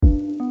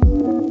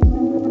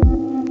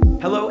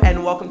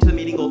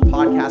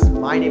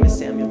My name is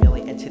Samuel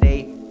Milling, and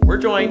today we're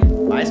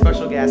joined by a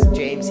special guest,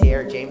 James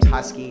here, James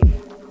Husky.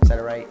 Is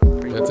that right?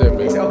 That's it,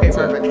 man. Okay,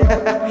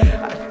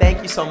 perfect.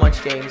 Thank you so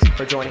much, James,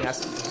 for joining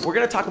us. We're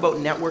going to talk about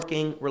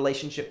networking,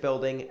 relationship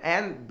building,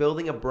 and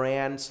building a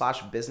brand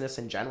 / business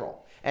in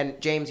general.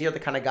 And James, you're the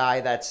kind of guy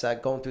that's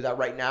going through that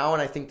right now,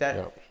 and I think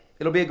that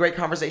it'll be a great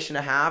conversation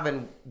to have,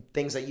 and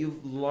things that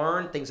you've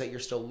learned, things that you're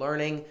still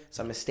learning,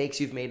 some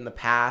mistakes you've made in the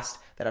past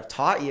that have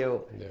taught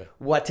you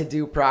what to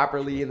do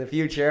properly in the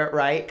future,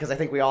 right? Because I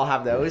think we all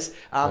have those.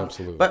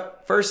 Absolutely.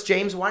 But first,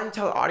 James, why don't you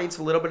tell the audience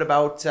a little bit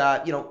about,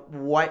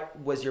 what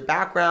was your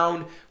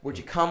background? Where'd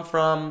you come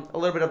from? A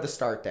little bit of the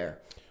start there.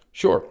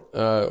 Sure.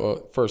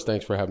 Well, first,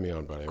 thanks for having me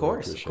on, buddy. Of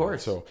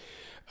course. So,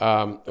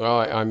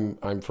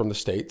 I'm from the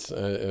States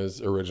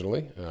as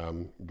originally.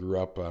 Grew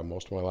up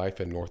most of my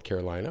life in North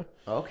Carolina.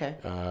 Okay.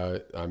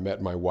 I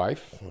met my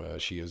wife.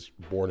 She is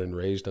born and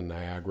raised in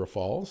Niagara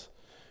Falls.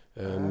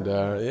 And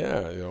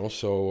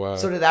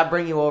so did that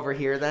bring you over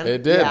here then?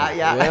 It did.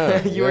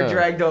 Yeah. You were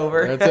dragged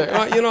over.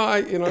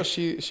 That's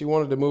it. She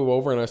wanted to move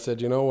over, and I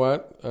said, you know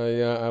what?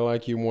 I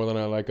like you more than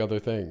I like other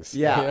things.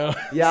 Yeah.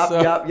 Yep.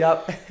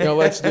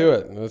 Let's do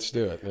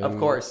it. And, of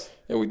course.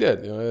 Yeah, we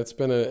did. It's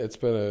been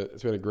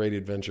a great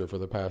adventure for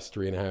the past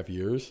 3.5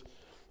 years,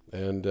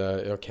 and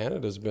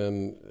Canada's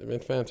been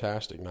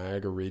fantastic.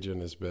 Niagara region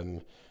has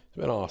been. It's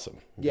been awesome.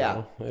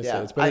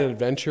 It's been an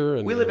adventure.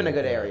 And we live in a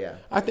good area.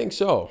 I think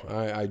so.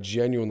 I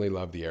genuinely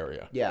love the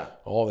area. Yeah.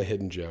 All the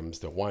hidden gems,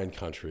 the wine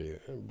country,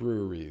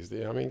 breweries.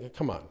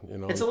 Come on.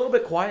 It's a little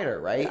bit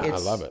quieter, right? Yeah, I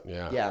love it.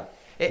 Yeah.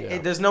 Yeah.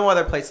 There's no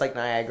other place like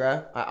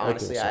Niagara.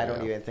 Honestly, I don't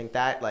so, even think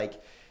that. Like,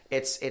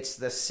 it's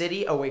the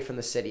city away from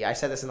the city. I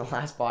said this in the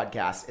last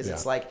podcast.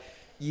 It's like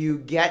you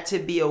get to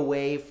be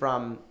away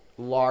from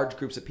large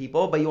groups of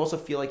people, but you also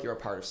feel like you're a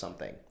part of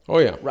something. Oh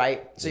yeah.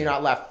 Right. So you're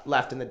not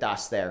left in the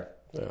dust there.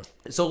 Yeah.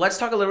 So let's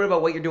talk a little bit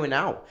about what you're doing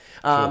now.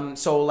 Sure.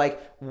 So like,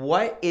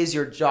 what is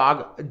your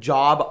job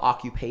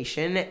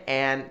occupation,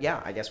 and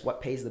I guess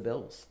what pays the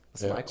bills?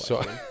 That's my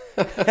question.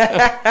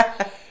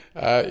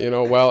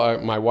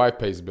 My wife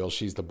pays the bills.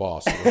 She's the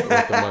boss with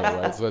the money,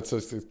 right? So that's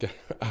just,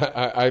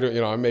 I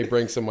don't, I may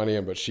bring some money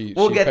in, but she get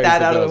pays that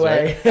the out bills, of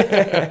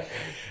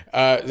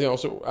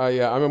the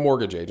way. I'm a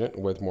mortgage agent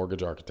with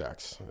Mortgage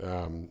Architects.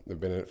 I've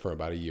been in it for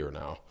about a year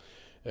now,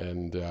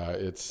 and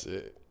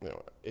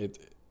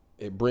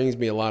it brings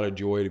me a lot of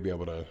joy to be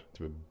able to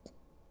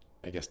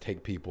I guess,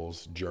 take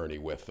people's journey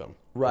with them.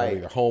 Right.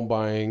 Either home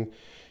buying,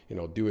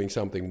 doing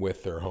something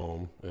with their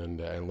home and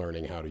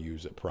learning how to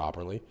use it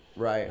properly.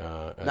 Right.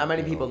 Not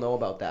many people know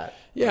about that.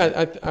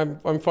 Yeah,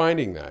 I'm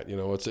finding that.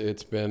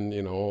 It's been,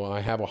 I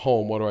have a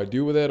home. What do I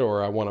do with it?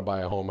 Or I want to buy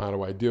a home. How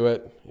do I do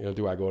it?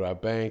 Do I go to a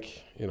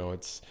bank?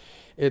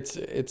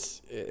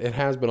 It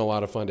has been a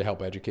lot of fun to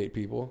help educate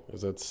people,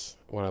 because that's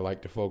what I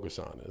like to focus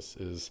on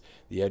is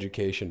the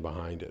education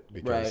behind it,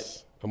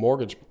 because a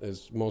mortgage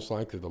is most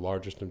likely the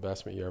largest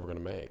investment you're ever going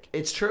to make.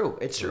 It's true.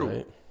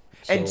 Right?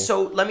 And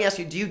so let me ask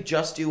you, do you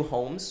just do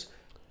homes?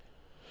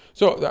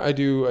 So I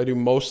do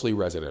mostly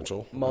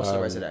residential.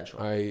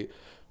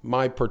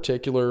 My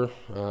particular,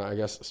 I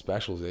guess,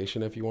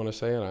 specialization, if you want to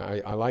say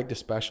it, I like to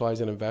specialize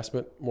in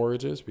investment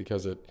mortgages,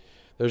 because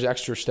there's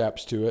extra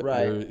steps to it.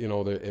 Right.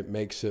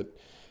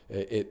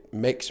 It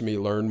makes me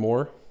learn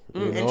more.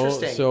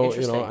 Interesting. So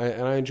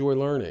I enjoy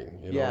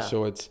learning.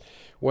 So it's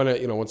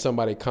when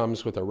somebody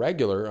comes with a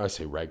regular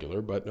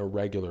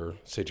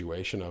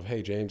situation of,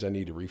 hey James, I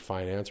need to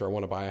refinance, or I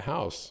want to buy a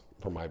house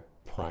for my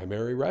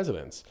primary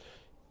residence.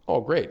 Oh,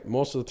 great.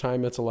 Most of the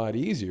time, it's a lot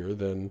easier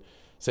than,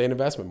 say, an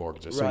investment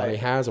mortgage. If somebody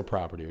has a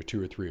property, or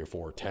 2 or 3 or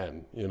 4 or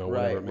 10,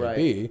 whatever it may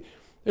be.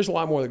 There's a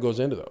lot more that goes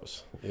into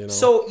those.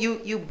 So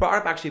you brought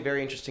up actually a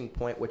very interesting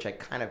point, which I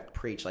kind of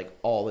preach like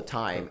all the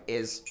time,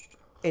 is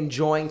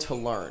enjoying to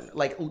learn,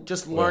 like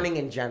just learning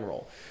in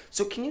general.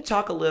 So can you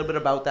talk a little bit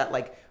about that,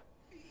 like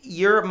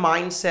your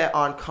mindset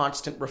on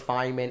constant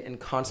refinement and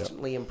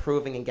constantly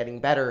improving and getting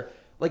better?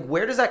 Like,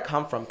 where does that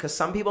come from? Because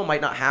some people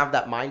might not have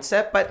that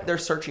mindset, but they're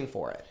searching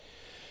for it.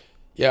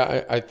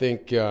 Yeah, I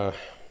think the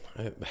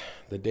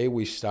day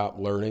we stop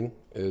learning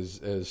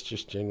is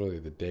just generally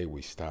the day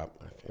we stop.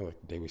 I feel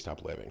like the day we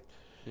stop living.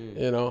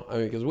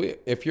 Because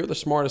if you're the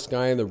smartest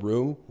guy in the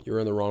room, you're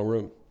in the wrong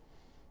room.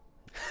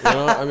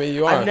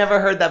 You are. I've never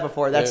heard that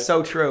before. That's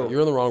so true. You're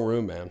in the wrong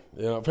room, man.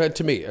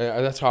 To me,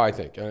 that's how I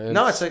think.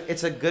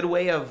 It's a good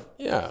way of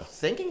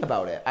thinking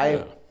about it.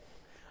 I've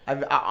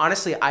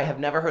honestly, I have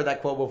never heard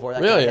that quote before.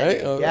 That really?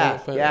 Kind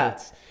of yeah.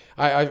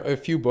 I a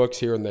few books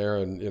here and there,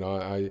 and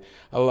I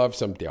love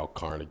some Dale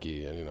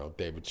Carnegie and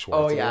David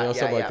Schwartz.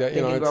 Stuff like that.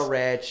 Think and Grow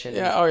Rich. And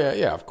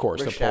of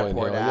course. Rich Dad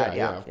Poor Dad.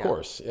 Of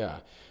course, yeah.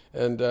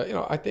 And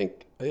I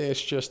think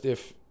it's just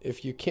if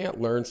you can't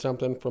learn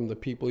something from the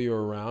people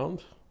you're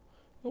around,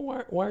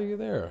 well, why are you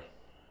there?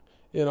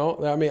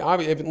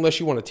 Unless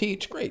you want to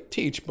teach, great,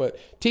 teach. But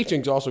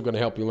teaching's also going to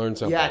help you learn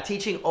something. Yeah,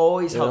 teaching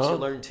always helps you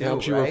learn too.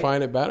 Helps you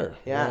refine it better.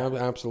 Yeah,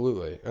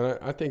 absolutely. And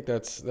I think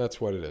that's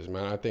what it is,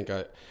 man. I think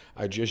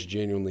I just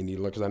genuinely need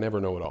to look, because I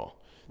never know it all.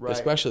 Right.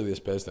 Especially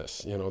this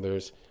business.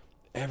 There's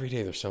every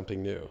day there's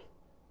something new.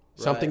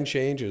 Something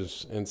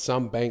changes in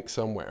some bank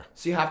somewhere.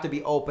 So you have to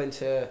be open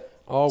to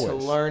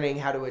Always. learning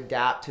how to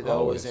adapt to those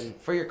Always. and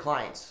for your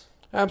clients.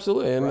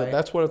 Absolutely, and Right.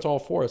 that's what it's all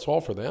for. It's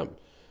all for them.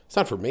 It's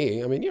not for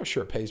me. I mean, yeah,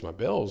 sure, it pays my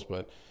bills,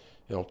 but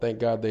thank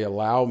God they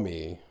allow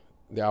me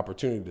the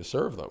opportunity to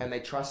serve them. And they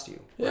trust you.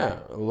 Yeah,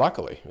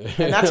 luckily.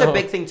 And that's a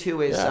big thing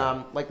too is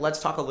let's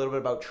talk a little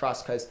bit about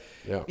trust because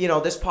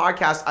this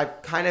podcast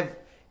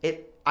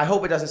I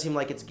hope it doesn't seem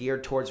like it's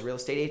geared towards real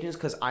estate agents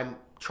because I'm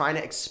trying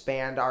to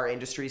expand our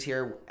industries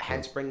here,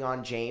 hence bringing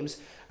on James.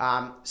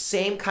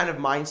 Same kind of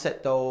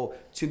mindset though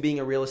to being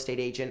a real estate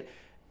agent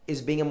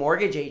is being a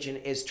mortgage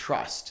agent is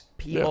trust.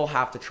 People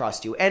have to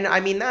trust you. And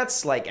I mean,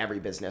 that's like every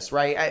business,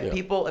 right?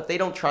 People, if they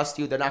don't trust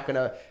you, they're not going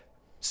to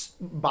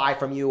buy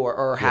from you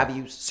or have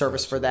you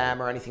service for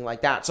them or anything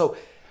like that. So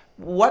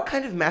what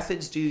kind of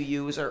methods do you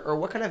use or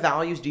what kind of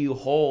values do you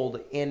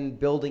hold in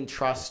building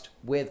trust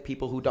with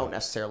people who don't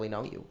necessarily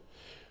know you?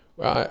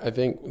 Well, I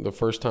think the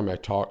first time I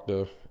talk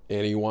to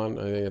anyone,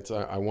 I think it's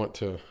I want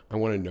to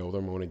know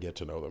them. I want to get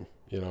to know them.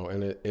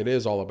 And it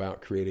is all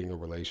about creating a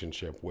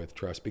relationship with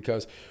trust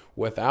because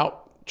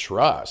without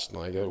trust,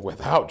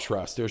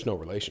 there's no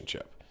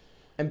relationship.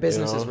 And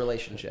business is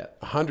relationship.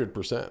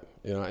 100%.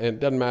 And it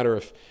doesn't matter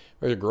if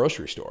there's a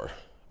grocery store.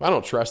 If I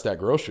don't trust that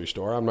grocery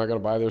store, I'm not going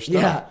to buy their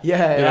stuff.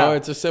 Yeah.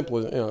 It's as simple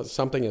as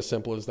something as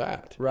simple as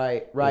that.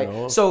 Right.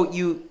 So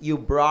you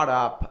brought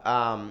up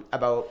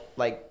about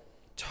like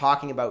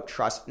talking about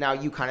trust. Now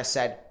you kind of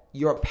said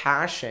your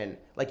passion,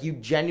 like you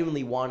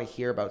genuinely want to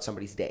hear about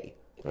somebody's day.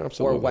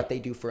 Absolutely. Or what they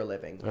do for a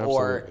living.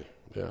 Absolutely.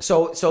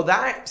 So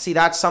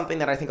that's something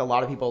that I think a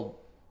lot of people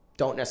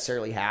don't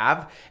necessarily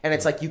have. And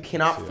it's like you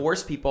cannot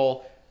force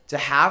people to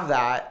have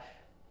that.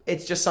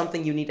 It's just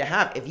something you need to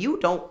have. If you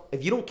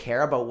don't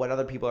care about what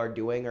other people are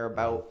doing or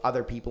about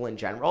other people in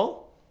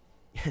general,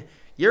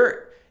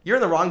 you're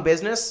in the wrong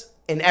business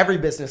in every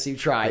business you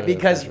try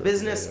because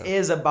business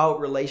is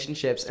about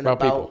relationships and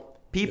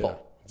about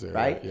people.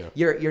 Right?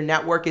 Yeah. Your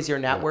network is your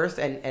net worth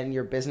and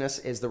your business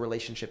is the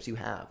relationships you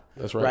have.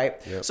 That's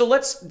right. Yep. So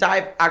let's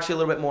dive actually a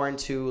little bit more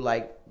into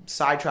like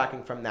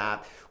sidetracking from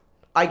that.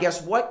 I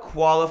guess what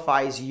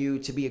qualifies you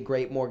to be a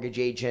great mortgage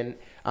agent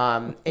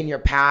in your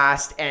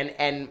past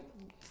and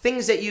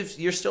things that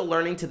you're still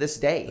learning to this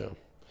day? Yeah.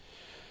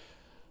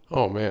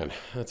 Oh man,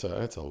 that's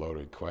a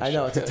loaded question. I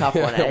know it's a tough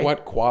one. Eh?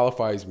 What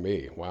qualifies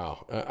me?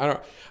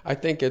 Wow, I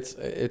think it's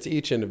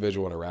each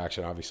individual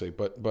interaction, obviously,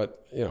 but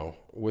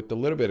with the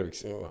little bit of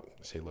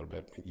say a little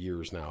bit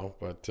years now,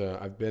 but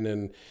I've been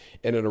in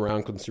and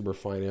around consumer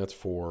finance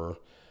for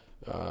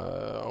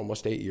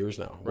almost 8 years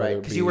now.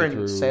 Right, because you were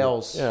in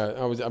sales. Yeah,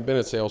 I've been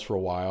in sales for a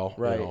while.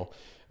 Right.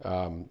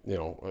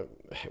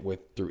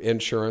 Through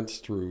insurance,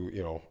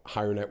 through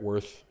higher net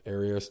worth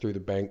areas, through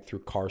the bank, through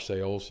car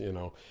sales.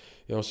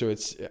 So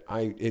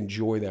I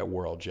enjoy that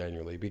world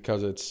genuinely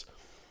because it's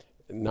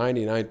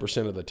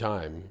 99% of the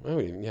time.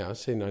 I'd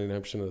say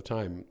 99% of the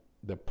time,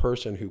 the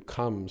person who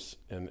comes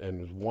and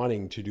is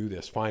wanting to do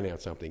this,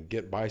 finance something,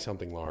 buy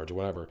something large or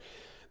whatever,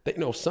 they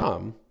know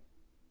some,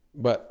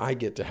 but I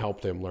get to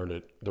help them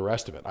learn the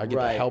rest of it. I get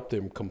to help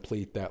them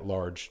complete that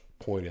large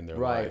point in their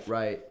life.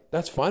 Right.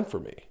 That's fun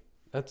for me.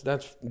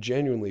 That's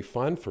genuinely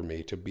fun for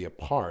me to be a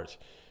part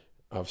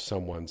of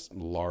someone's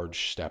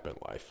large step in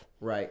life.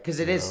 Right, because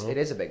it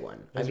is a big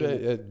one.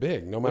 It's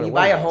big, no matter when you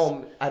what buy a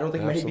home, I don't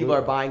think many people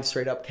are buying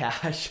straight up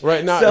cash.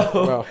 Right,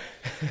 well,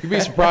 you'd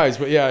be surprised,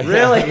 but yeah.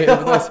 Really?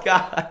 Oh,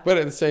 God. But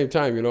at the same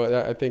time,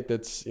 I think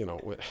that's,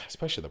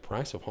 especially the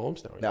price of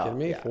homes now. Are you kidding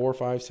me? 400,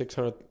 500,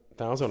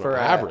 600,000 on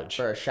average.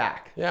 For a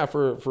shack. Yeah,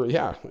 for a cardboard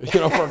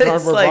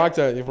box,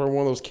 for one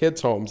of those kids'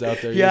 homes out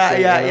there.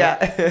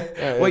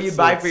 Yeah. What you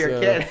buy for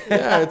your kid.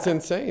 Yeah, it's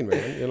insane,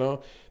 man,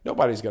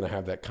 Nobody's going to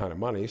have that kind of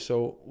money.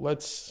 So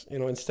let's,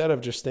 instead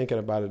of just thinking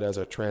about it as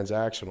a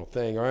transactional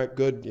thing, all right,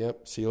 good,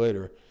 yep, see you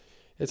later.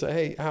 It's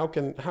hey, how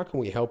can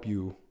we help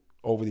you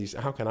over these?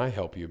 How can I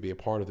help you be a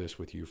part of this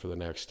with you for the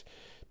next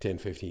 10,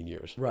 15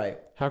 years? Right.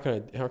 How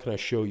can I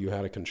show you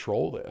how to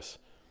control this?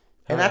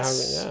 And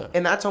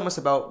that's almost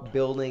about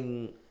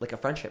building like a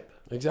friendship.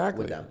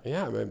 Exactly. With them.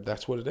 Yeah,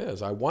 that's what it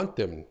is. I want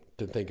them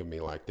to think of me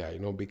like that,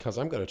 because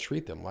I'm going to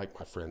treat them like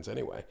my friends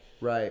anyway.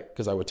 Right.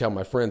 Because I would tell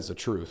my friends the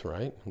truth,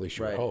 right? At least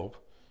you would hope.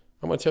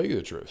 I'm going to tell you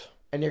the truth.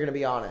 And you're going to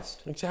be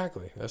honest.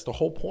 Exactly. That's the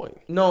whole point.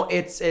 No,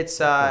 it's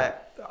I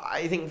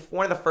think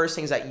one of the first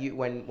things that you,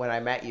 when I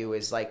met you,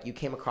 is like you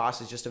came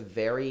across as just a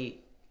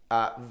very,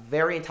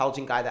 very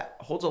intelligent guy that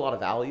holds a lot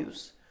of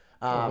values.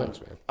 Thanks,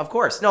 man. Of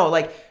course. No,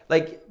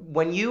 like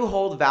when you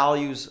hold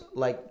values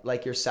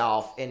like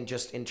yourself in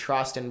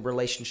trust and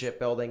relationship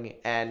building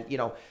and,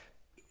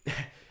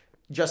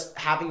 just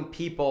having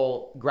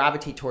people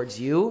gravitate towards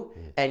you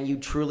and you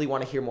truly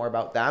want to hear more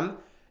about them,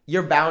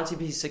 you're bound to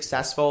be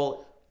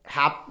successful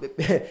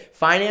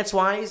finance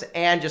wise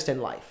and just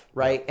in life,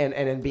 right? And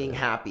in being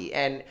happy.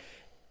 And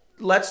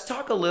let's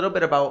talk a little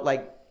bit about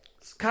like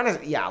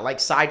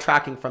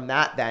sidetracking from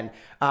that then,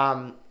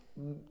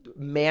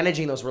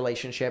 managing those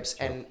relationships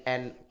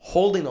and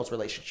holding those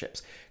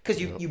relationships.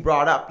 Because you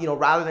brought up,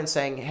 rather than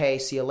saying, hey,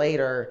 see you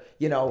later,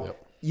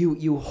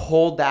 you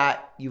hold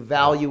that, you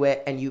value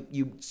it, and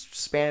you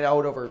span it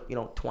out over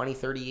 20,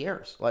 30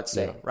 years, let's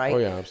say, right? Oh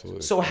yeah,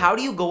 absolutely. So how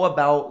do you go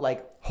about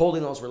like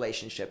holding those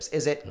relationships?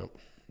 Is it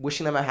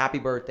wishing them a happy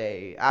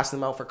birthday, asking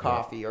them out for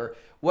coffee, or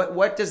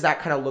what does that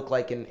kind of look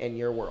like in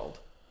your world?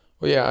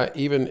 Well, yeah,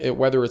 even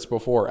whether it's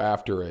before or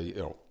after a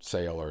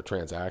sale or a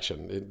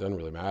transaction, it doesn't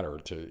really matter.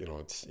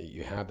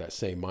 You have that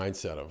same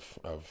mindset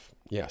of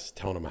yes,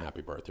 telling them a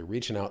happy birthday,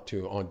 reaching out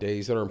to on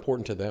days that are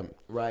important to them,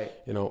 right?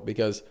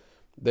 Because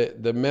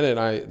the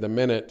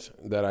minute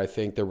that I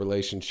think the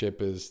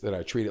relationship is that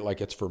I treat it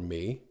like it's for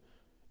me,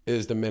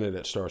 is the minute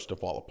it starts to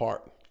fall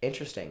apart.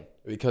 Interesting,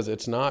 because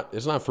it's not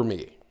for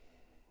me.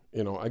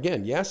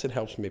 Again, yes, it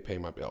helps me pay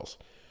my bills,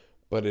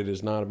 but it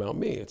is not about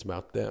me. It's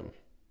about them.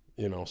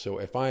 So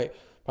if I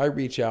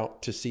reach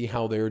out to see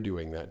how they're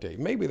doing that day,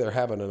 maybe they're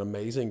having an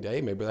amazing day,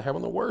 maybe they're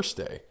having the worst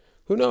day.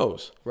 Who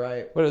knows?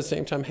 Right. But at the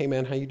same time, hey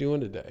man, how you doing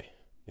today?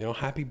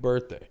 Happy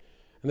birthday.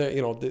 And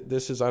then,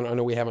 this is, I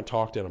know we haven't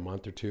talked in a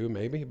month or two,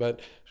 maybe, but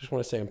I just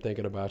want to say I'm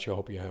thinking about you. I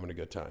hope you're having a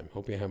good time.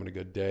 Hope you're having a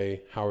good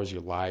day. How is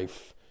your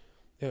life?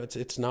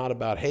 It's not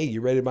about, hey, you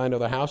ready to buy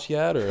another house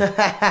yet? Or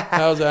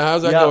how's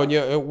that going?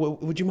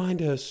 Would you mind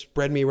to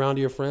spread me around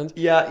to your friends?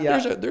 Yeah.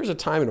 There's a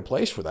time and a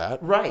place for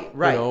that. Right.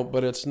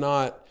 But it's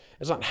not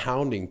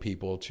hounding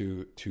people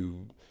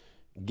to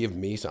give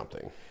me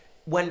something.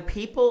 When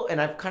people, and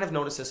I've kind of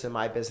noticed this in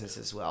my business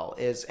as well,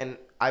 and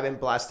I've been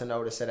blessed to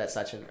notice it at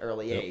such an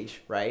early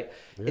age, right?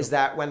 Yep. Is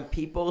that when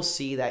people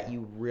see that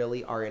you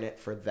really are in it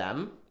for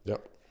them,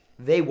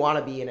 they want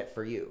to be in it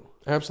for you.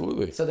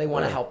 Absolutely. So they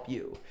want to help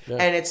you.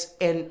 Yeah.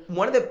 And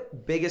one of the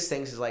biggest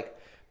things is like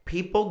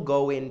people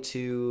go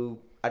into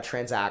a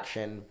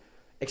transaction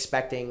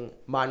expecting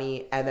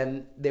money and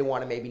then they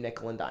want to maybe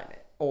nickel and dime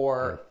it.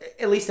 Or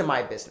at least in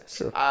my business,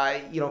 sure.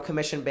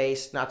 Commission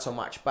based, not so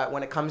much. But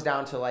when it comes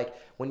down to like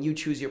when you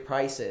choose your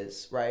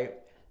prices, right?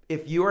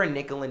 If you are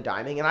nickel and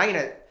diming, and I'm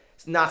gonna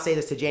not say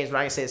this to James, but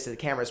I'm gonna say this to the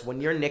cameras.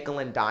 When you're nickel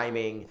and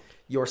diming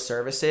your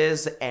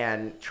services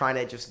and trying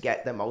to just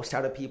get the most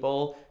out of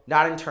people,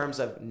 not in terms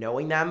of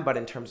knowing them, but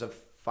in terms of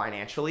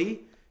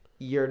financially,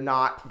 you're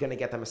not gonna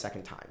get them a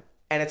second time.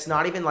 And it's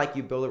not even like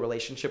you build a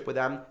relationship with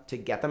them to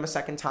get them a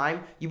second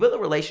time. You build a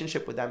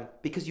relationship with them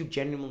because you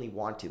genuinely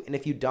want to. And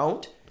if you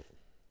don't,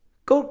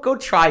 go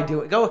try do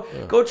it.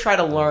 Go try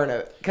to learn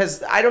it.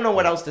 Because I don't know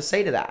what else to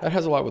say to that. That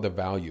has a lot with the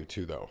value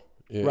too, though.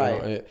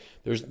 Right.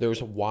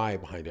 There's a why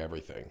behind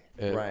everything.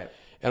 Right.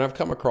 And I've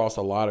come across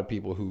a lot of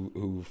people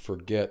who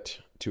forget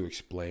to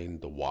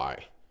explain the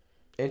why.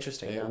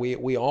 Interesting. Yeah.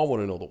 We all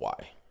want to know the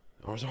why.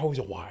 There's always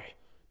a why,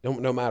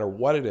 no matter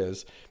what it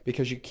is,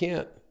 because you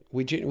can't.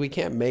 We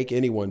can't make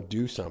anyone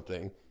do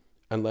something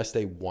unless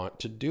they want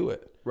to do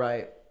it.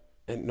 Right.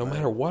 And no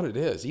matter what it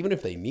is, even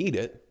if they need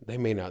it, they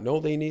may not know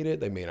they need it.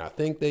 They may not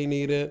think they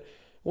need it.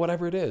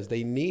 Whatever it is,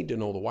 they need to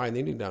know the why and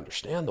they need to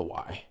understand the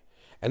why.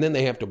 And then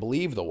they have to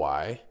believe the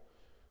why,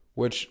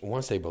 which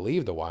once they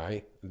believe the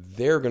why,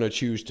 they're going to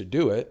choose to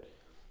do it.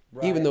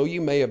 Right. Even though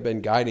you may have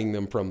been guiding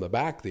them from the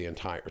back the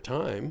entire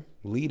time,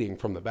 leading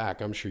from the back.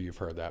 I'm sure you've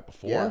heard that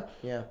before.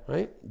 Yeah.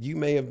 Right? You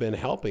may have been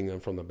helping them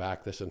from the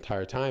back this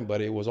entire time,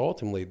 but it was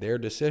ultimately their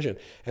decision.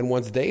 And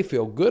once they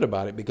feel good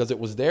about it because it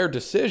was their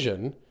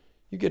decision,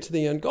 you get to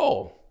the end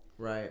goal.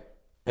 Right.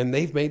 And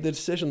they've made the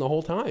decision the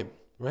whole time.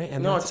 Right?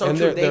 And no, it's so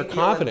true. They're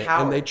confident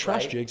and they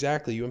trust right? you.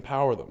 Exactly. You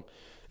empower them.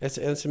 It's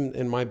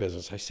in my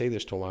business. I say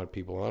this to a lot of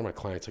people, a lot of my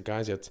clients. Like,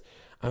 guys,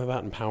 I'm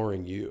about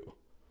empowering you.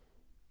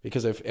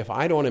 Because if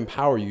I don't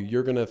empower you,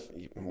 you're going to,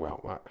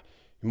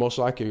 most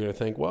likely you're going to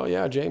think, well,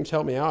 yeah, James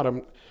helped me out.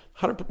 I'm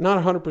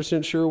not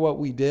 100% sure what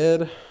we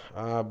did,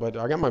 but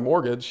I got my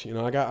mortgage.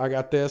 I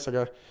got this.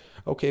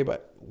 Okay,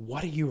 but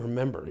what do you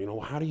remember?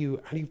 How do you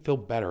feel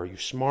better? Are you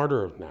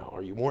smarter now?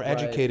 Are you more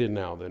educated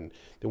now than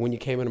when you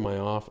came into my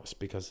office?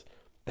 Because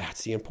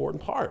that's the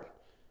important part,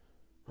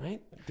 right?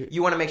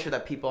 You want to make sure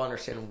that people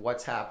understand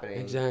what's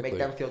happening. Exactly. Make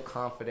them feel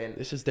confident.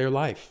 This is their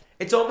life.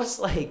 It's almost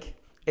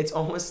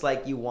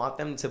like you want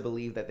them to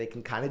believe that they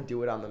can kind of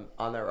do it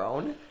on their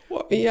own.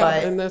 Well, yeah,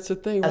 and that's the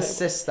thing.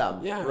 Assist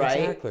them, yeah, right?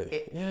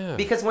 Exactly. Yeah.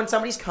 Because when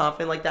somebody's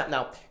confident like that,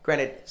 now,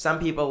 granted, some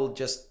people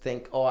just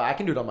think, oh, I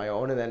can do it on my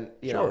own, and then,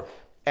 sure.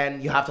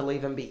 And you have to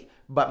leave them be.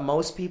 But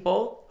most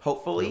people,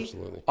 hopefully,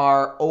 Absolutely.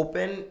 are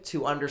open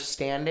to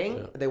understanding.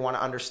 Yeah. They want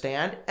to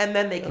understand, and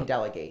then they can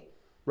delegate.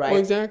 Right? Well,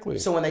 exactly.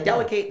 So when they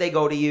delegate, they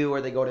go to you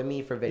or they go to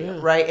me for video,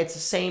 right? It's the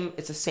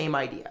same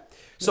idea.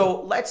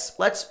 So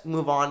let's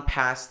move on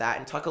past that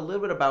and talk a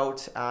little bit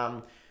about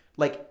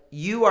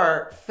you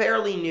are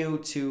fairly new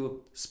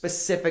to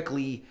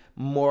specifically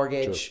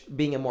mortgage,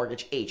 being a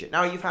mortgage agent.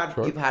 Now you've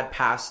had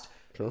past,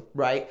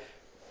 right?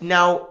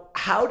 Now,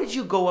 how did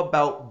you go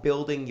about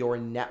building your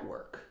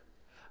network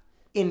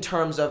in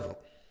terms of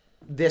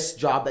this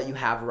job that you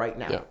have right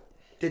now? Yeah.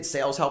 Did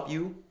sales help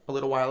you a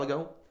little while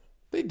ago?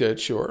 They did,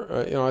 sure.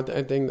 I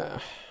think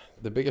that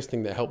the biggest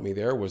thing that helped me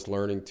there was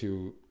learning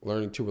to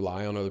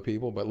rely on other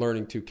people, but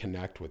learning to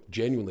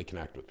genuinely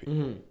connect with people.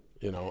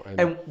 Mm-hmm.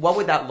 And what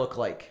would that look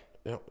like?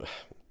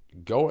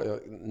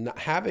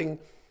 Having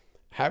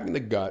having the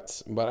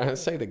guts, but I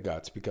say the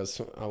guts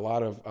because a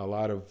lot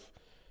of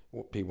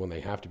people, when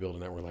they have to build a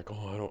network, like,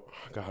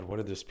 God, what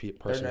did this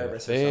person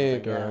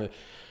think? Or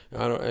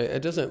I don't.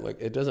 It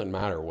doesn't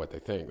matter what they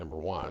think. Number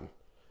one,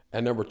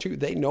 and number two,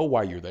 they know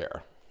why you're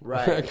there.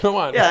 Right. Come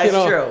on. Yeah, it's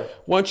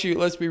true.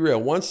 Let's be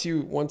real.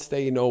 Once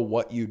they know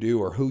what you do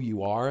or who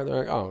you are,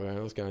 they're like, oh man,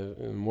 those guys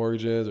in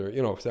mortgages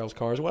or sells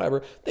cars,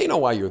 whatever. They know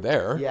why you're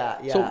there. Yeah.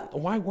 So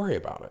why worry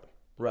about it?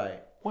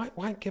 Right.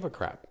 Why give a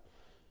crap?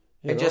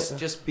 And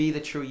just be the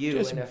true you.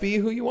 Just be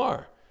who you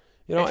are.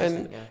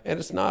 And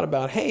it's not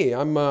about, hey,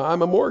 I'm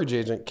a mortgage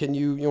agent. Can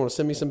you want to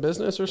send me some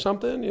business or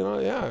something?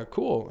 Yeah,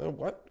 cool.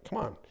 What? Come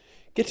on,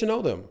 get to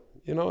know them.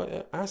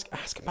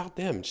 Ask about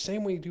them.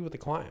 Same way you do with the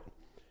client.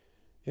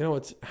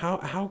 It's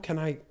how can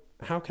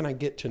I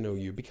get to know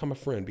you, become a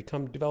friend,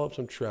 develop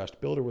some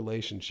trust, build a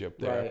relationship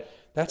there. Right.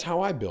 That's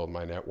how I build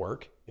my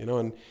network.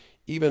 And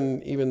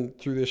even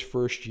through this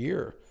first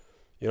year,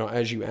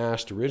 as you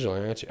asked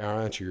originally, I'll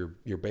answer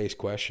your base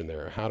question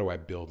there. How do I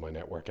build my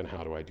network and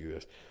how do I do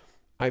this?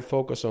 I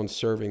focus on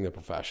serving the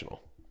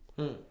professional.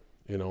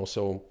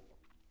 So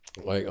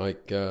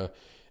like a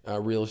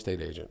real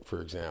estate agent,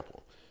 for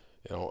example.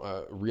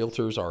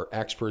 Realtors are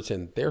experts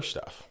in their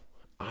stuff.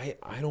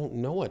 I don't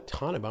know a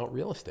ton about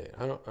real estate.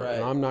 And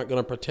I'm not going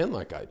to pretend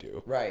like I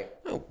do. Right.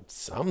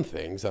 Some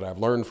things that I've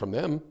learned from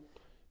them.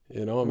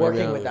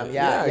 Working with them.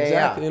 Yeah,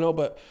 exactly.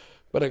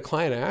 But a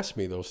client asks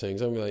me those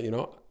things. I'm like,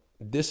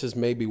 this is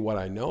maybe what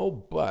I know,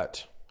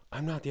 but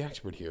I'm not the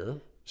expert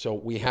here. So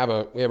we have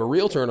a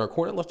realtor in our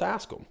corner. Let's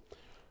ask them.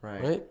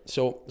 Right.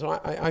 So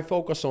I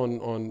focus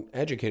on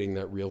educating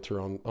that realtor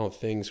on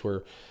things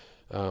where,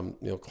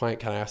 client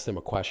can ask them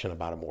a question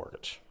about a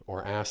mortgage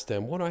or ask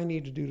them, what do I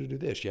need to do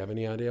this? Do you have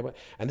any idea about?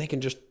 And they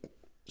can just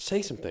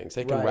say some things.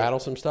 They can rattle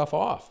some stuff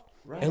off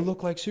and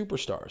look like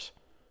superstars.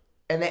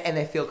 And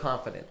they feel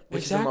confident,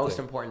 which is the most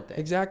important thing.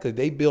 Exactly.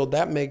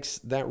 That makes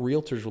that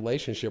realtor's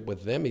relationship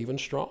with them even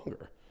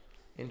stronger.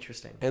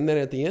 Interesting. And then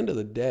at the end of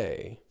the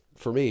day,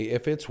 for me,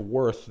 if it's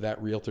worth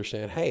that realtor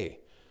saying, hey,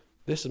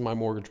 this is my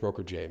mortgage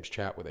broker, James,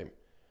 chat with him.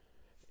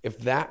 If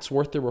that's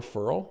worth the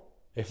referral,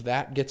 if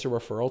that gets a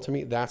referral to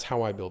me, that's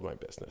how I build my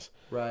business.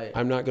 Right.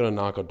 I'm not going to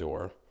knock a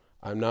door.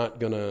 I'm not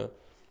going to,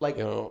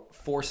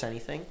 force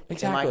anything.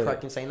 Exactly. Am I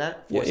correct in saying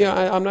that?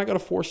 I'm not going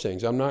to force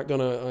things. I'm not going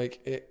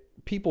to,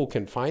 people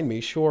can find me.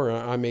 Sure,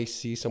 I may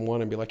see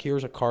someone and be like,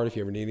 here's a card if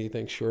you ever need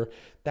anything. Sure.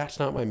 That's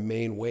not my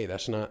main way.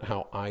 That's not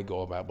how I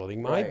go about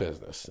building my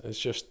business.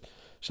 It's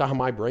not how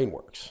my brain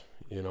works.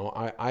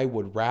 I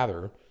would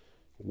rather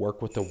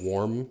work with the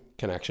warm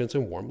connections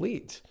and warm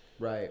leads.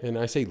 Right. And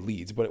I say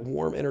leads, but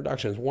warm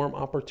introductions, warm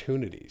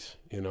opportunities,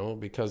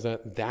 because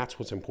that's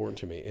what's important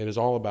to me. It is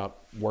all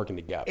about working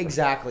together.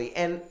 Exactly.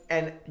 And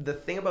the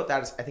thing about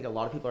that is I think a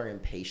lot of people are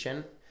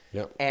impatient.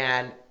 Yep.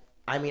 And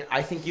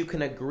I think you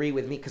can agree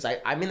with me because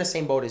I'm in the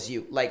same boat as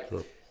you.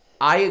 Sure.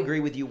 I agree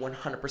with you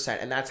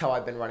 100%. And that's how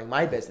I've been running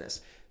my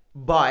business.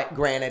 But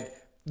granted,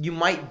 you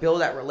might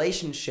build that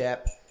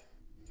relationship.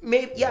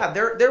 Maybe,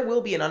 there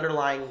will be an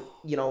underlying,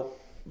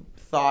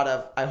 thought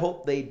of, I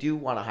hope they do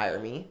want to hire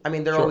me. I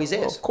mean, there always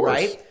is, of course,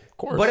 right? Of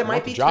course. But it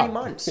might be 3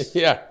 months.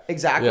 Yeah.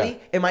 Exactly. Yeah.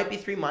 It might be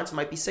 3 months. It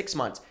might be 6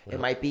 months. It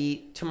might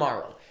be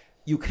tomorrow.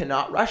 You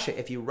cannot rush it.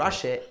 If you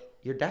rush it,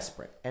 you're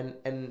desperate.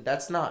 And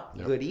that's not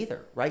good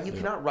either, right? You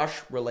cannot rush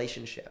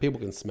relationships. People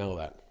can smell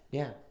that.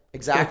 Yeah,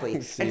 exactly.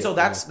 And so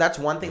that's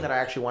one thing that I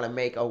actually want to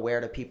make aware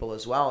to people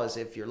as well is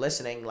if you're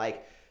listening,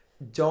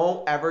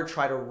 don't ever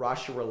try to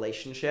rush a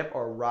relationship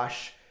or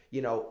rush,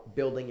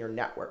 building your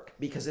network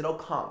because it'll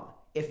come.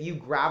 If you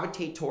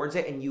gravitate towards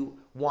it and you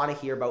want to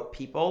hear about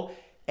people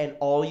and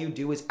all you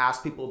do is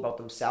ask people about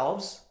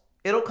themselves,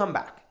 it'll come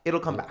back. It'll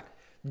come back.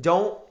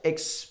 Don't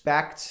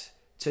expect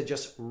to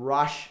just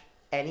rush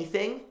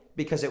anything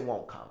because it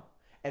won't come.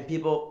 And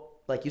people,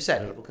 like you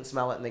said, people can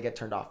smell it and they get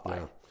turned off by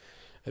it.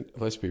 And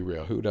let's be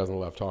real. Who doesn't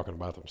love talking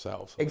about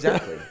themselves?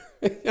 Exactly.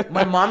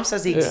 My mom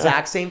says the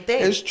exact same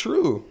thing. It's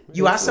true.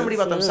 You ask somebody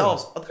about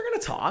themselves, they're going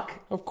to talk.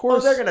 Of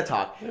course. They're going to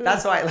talk. Yeah.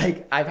 That's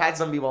why, I've had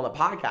some people on the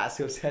podcast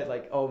who have said,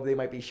 they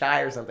might be shy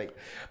or something.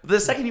 But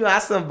the second you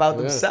ask them about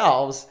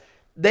themselves,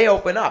 they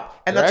open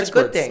up. And that's experts.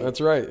 A good thing.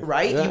 That's right.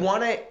 Right? Yeah. You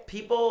want to,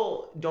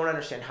 people don't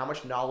understand how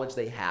much knowledge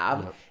they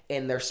have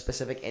in their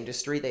specific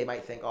industry. They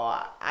might think,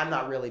 I'm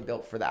not really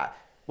built for that.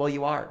 Well,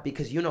 you are,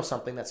 because you know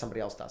something that somebody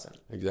else doesn't.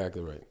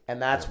 Exactly right.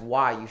 And that's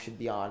why you should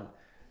be on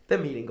the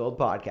Meeting Gold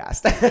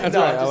podcast. That's right.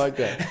 I like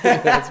that.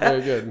 That's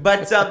very good.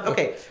 But,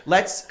 okay,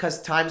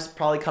 because time's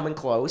probably coming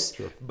close.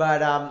 Sure.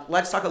 But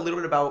let's talk a little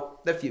bit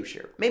about the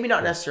future. Maybe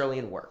not necessarily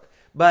in work.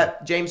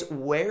 But, James,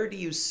 where do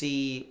you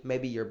see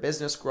maybe your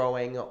business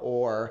growing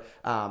or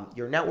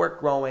your network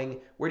growing?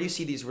 Where do you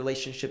see these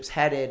relationships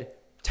headed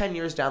 10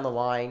 years down the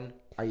line?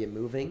 Are you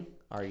moving?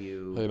 Are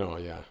you?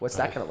 What's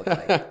that going to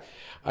look like?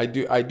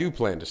 I do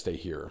plan to stay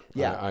here.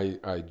 Yeah.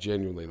 I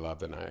genuinely love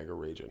the Niagara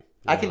region.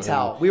 I can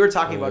tell. We were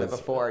talking about it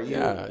before. You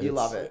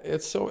love it.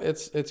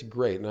 It's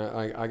great. And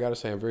I got to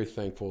say, I'm very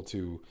thankful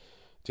to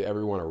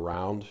everyone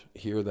around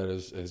here that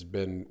has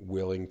been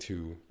willing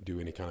to do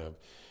any kind of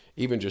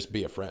even just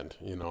be a friend.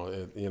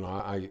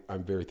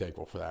 I'm very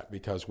thankful for that,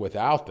 because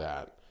without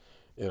that,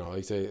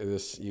 they say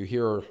this, you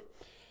hear,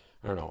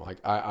 I don't know, like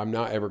I'm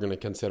not ever going to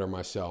consider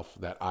myself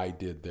that I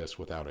did this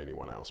without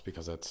anyone else,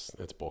 because it's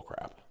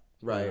bullcrap.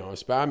 Right.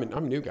 I'm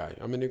a new guy.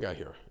 I'm a new guy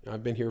here.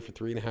 I've been here for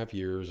 3.5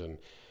 years, and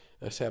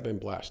I say I've been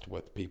blessed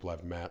with people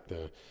I've met.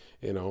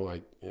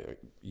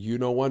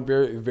 One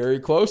very, very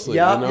closely.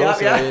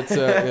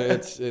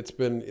 It's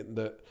been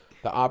the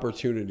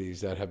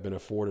opportunities that have been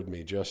afforded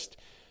me, just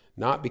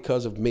not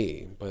because of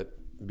me, but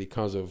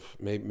because of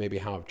maybe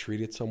how I've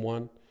treated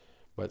someone.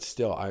 But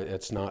still,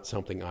 it's not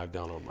something I've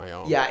done on my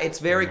own. Yeah, it's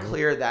very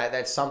clear that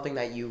that's something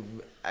that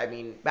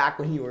back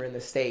when you were in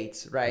the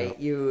States, right?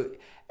 Yeah.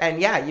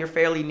 You're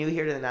fairly new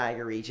here to the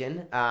Niagara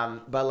region,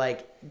 but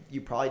like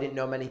you probably didn't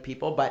know many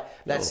people, but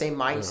that same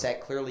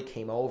mindset clearly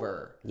came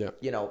over,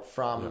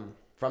 from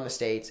the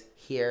States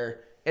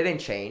here. It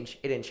didn't change.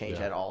 It didn't change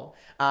at all.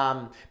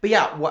 But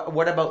yeah,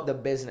 what about the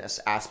business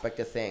aspect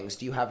of things?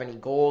 Do you have any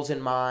goals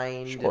in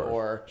mind?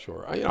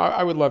 Sure.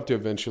 I would love to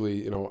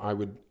eventually,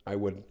 I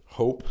would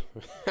hope,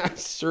 I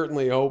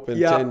certainly hope in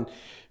 10,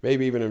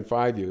 maybe even in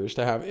 5 years,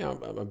 to have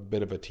a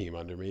bit of a team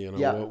under me.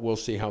 We'll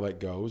see how that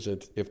goes.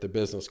 If the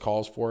business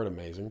calls for it,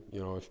 amazing.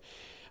 If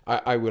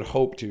I would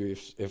hope to,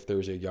 if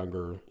there's a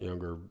younger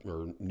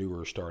or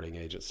newer starting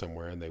agent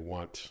somewhere and they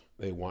want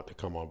to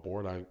come on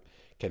board, I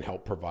can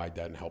help provide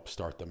that and help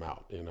start them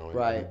out,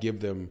 and give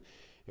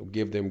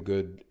them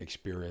good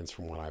experience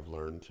from what I've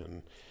learned.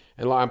 And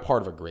I'm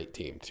part of a great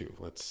team too.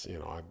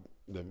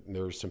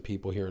 There's some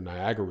people here in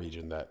Niagara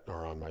region that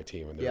are on my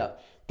team, and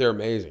they're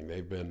amazing.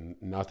 They've been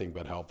nothing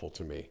but helpful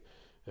to me.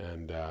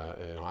 And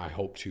I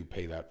hope to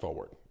pay that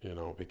forward,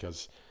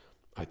 because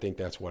I think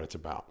that's what it's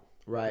about.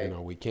 Right.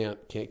 We can't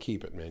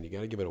keep it, man. You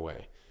got to give it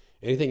away.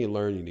 Anything you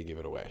learn, you need to give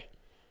it away.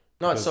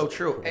 No, it's so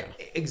true. Yeah.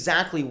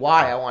 Exactly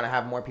why I want to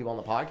have more people on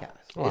the podcast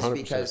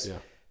is because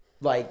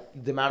like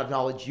the amount of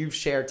knowledge you've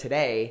shared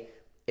today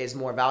is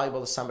more valuable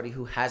to somebody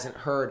who hasn't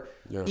heard.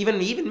 Yeah. Even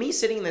me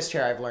sitting in this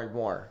chair, I've learned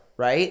more,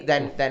 right,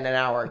 than an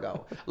hour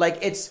ago. Like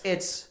it's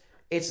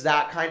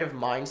that kind of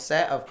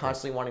mindset of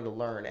constantly wanting to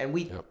learn. And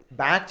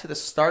back to the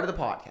start of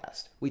the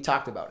podcast, we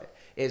talked about it,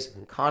 is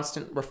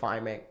constant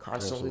refinement,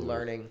 constantly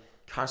learning,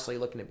 constantly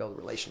looking to build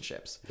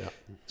relationships. Yeah.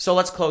 So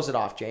let's close it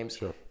off, James.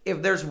 Sure.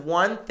 If there's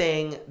one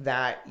thing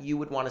that you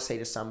would want to say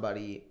to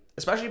somebody,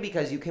 especially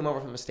because you came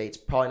over from the States,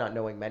 probably not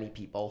knowing many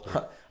people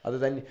other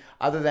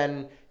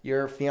than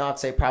your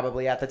fiance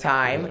probably at the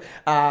time.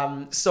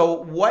 Right. So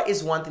what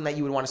is one thing that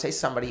you would want to say to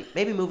somebody,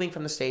 maybe moving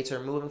from the States or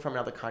moving from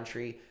another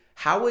country?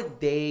 How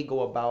would they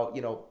go about,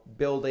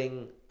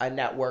 building a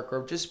network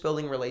or just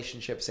building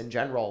relationships in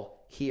general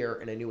here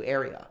in a new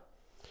area?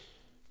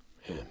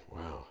 Man,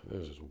 wow,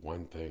 there's just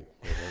one thing.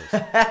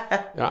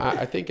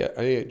 I think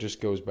it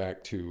just goes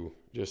back to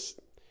just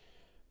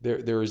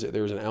there's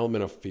an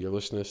element of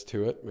fearlessness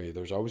to it. I mean,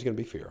 there's always going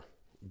to be fear,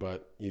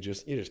 but you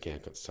just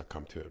can't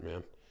succumb to it,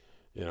 man.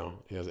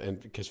 And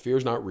because fear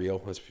is not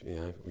real.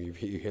 You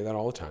hear that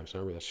all the time. It's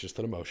not real. That's just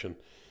an emotion,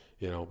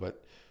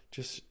 But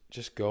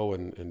just go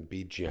and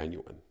be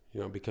genuine,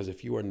 Because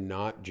if you are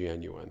not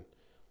genuine,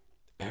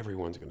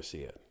 everyone's going to see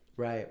it,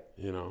 right?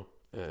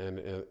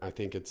 And I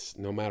think it's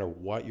no matter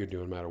what you're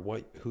doing, no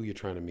matter who you're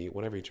trying to meet,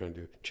 whatever you're trying to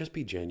do, just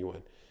be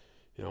genuine.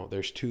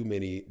 There's too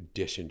many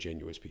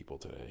disingenuous people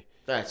today.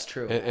 That's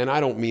true. And I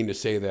don't mean to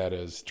say that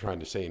as trying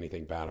to say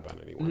anything bad about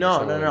anyone.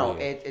 No.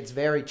 It's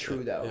very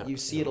true, though. Yeah. You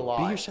see it a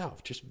lot. Be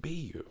yourself. Just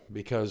be you.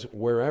 Because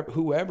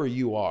whoever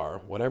you are,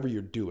 whatever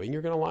you're doing,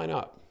 you're going to line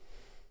up.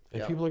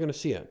 And people are going to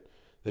see it.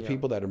 The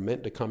people that are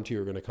meant to come to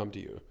you are going to come to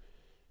you.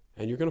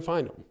 And you're going to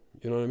find them.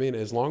 You know what I mean?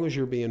 As long as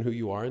you're being who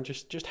you are and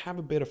just have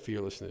a bit of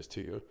fearlessness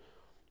to you.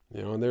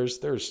 And there's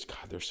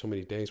so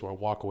many days where I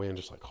walk away and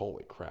just like,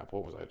 holy crap,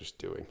 what was I just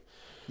doing?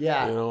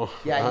 Yeah.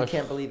 You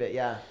can't believe it.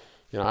 Yeah.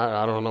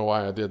 I don't know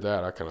why I did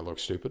that. I kind of look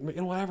stupid. But,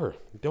 whatever.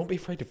 Don't be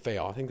afraid to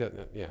fail. I think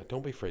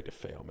don't be afraid to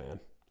fail, man.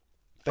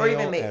 Or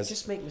even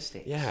just make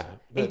mistakes. Yeah.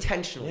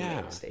 Intentionally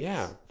make mistakes.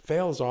 Yeah.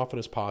 Fail as often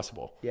as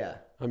possible. Yeah.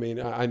 I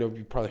mean, I know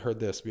you probably heard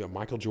this.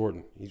 Michael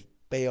Jordan, he's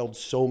failed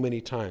so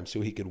many times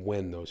so he could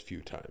win those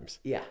few times.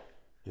 Yeah.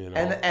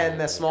 And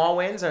the small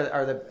wins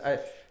are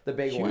the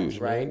big huge ones,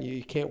 right? Man.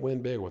 You can't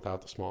win big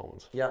without the small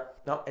ones. Yeah.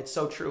 No, it's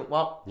so true.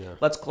 Well,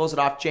 let's close it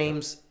off.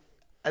 James,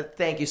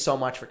 thank you so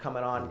much for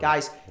coming on.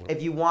 Guys,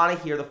 if you want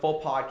to hear the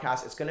full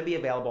podcast, it's going to be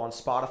available on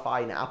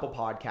Spotify and Apple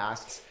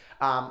Podcasts.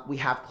 We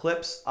have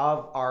clips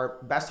of our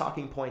best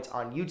talking points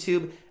on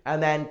YouTube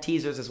and then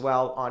teasers as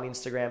well on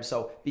Instagram.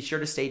 So be sure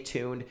to stay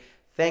tuned.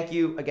 Thank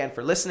you again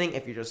for listening.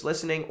 If you're just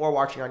listening or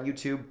watching on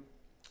YouTube,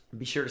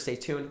 be sure to stay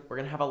tuned. We're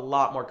going to have a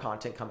lot more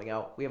content coming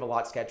out. We have a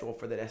lot scheduled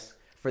for the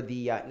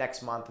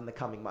next month and the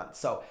coming months.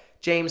 So,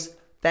 James,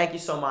 thank you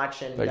so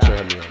much. And thanks for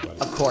having me on, buddy.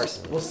 Of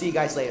course. We'll see you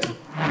guys later.